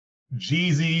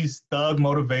Jeezy's Thug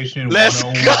Motivation Let's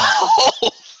 101. go.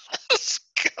 Let's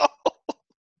go.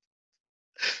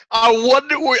 I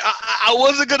wonder where I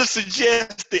wasn't gonna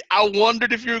suggest it. I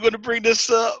wondered if you were gonna bring this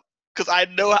up because I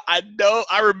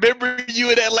remember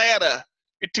you in Atlanta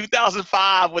in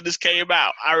 2005 when this came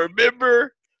out. I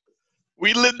remember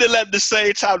we lived in at the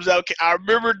same time. Okay, I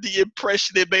remember the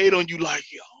impression it made on you. Like,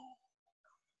 yo,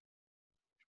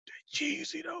 that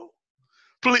Jeezy though.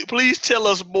 Please tell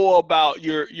us more about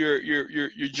your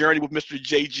journey with Mr.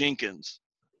 J. Jenkins.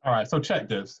 All right, so check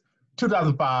this.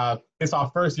 2005, it's our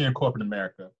first year in corporate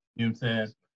America. You know what I'm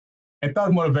saying? And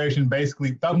Thug Motivation,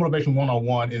 basically, Thug Motivation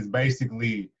 101 is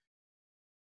basically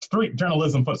street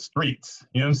journalism for the streets.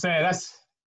 You know what I'm saying?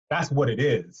 That's what it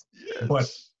is. Yes. But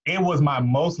it was my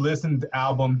most listened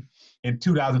album in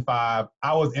 2005.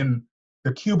 I was in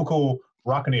the cubicle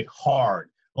rocking it hard.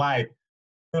 Like,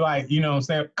 you know what I'm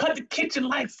saying? Cut the kitchen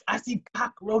lights. I see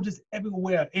cockroaches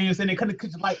everywhere. And you're saying they cut the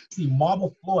kitchen lights. I see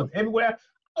marble floors everywhere.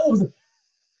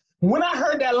 When I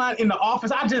heard that line in the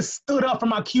office, I just stood up from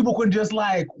my cubicle and just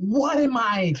like, what am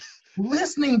I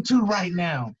listening to right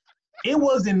now? It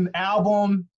was an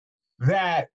album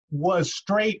that was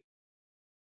straight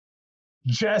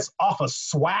just off of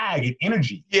swag and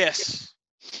energy. Yes.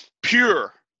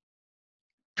 Pure.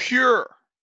 You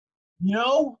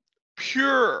know?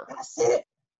 Pure. That's it.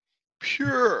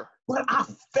 Pure. But I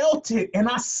felt it and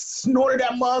I snorted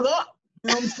that mug up. You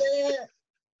know what I'm saying?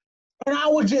 And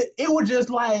it was just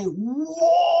like,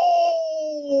 whoa!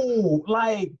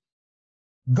 Like,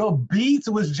 the beats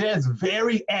was just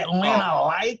very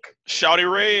Atlanta-like.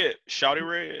 Shawty Red.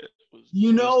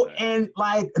 You know, and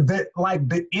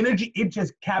the energy, it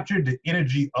just captured the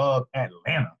energy of Atlanta.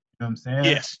 You know what I'm saying?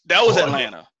 Yes, that was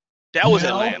Atlanta. That was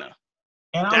Atlanta.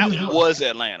 And that was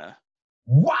Atlanta.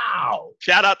 Wow.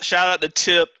 Shout out to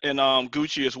Tip and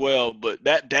Gucci as well, but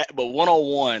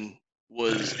 101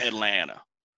 was Atlanta.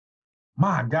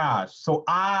 My gosh. So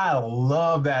I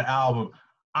love that album.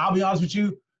 I'll be honest with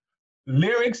you,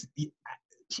 lyrics,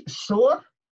 sure,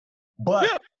 but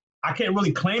yeah. I can't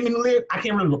really claim any lyrics. I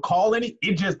can't really recall any.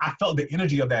 I felt the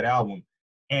energy of that album,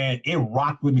 and it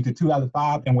rocked with me to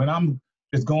 2005. And when I'm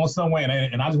just going somewhere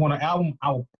and I just want an album,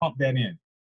 I will pump that in,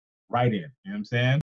 right in. You know what I'm saying?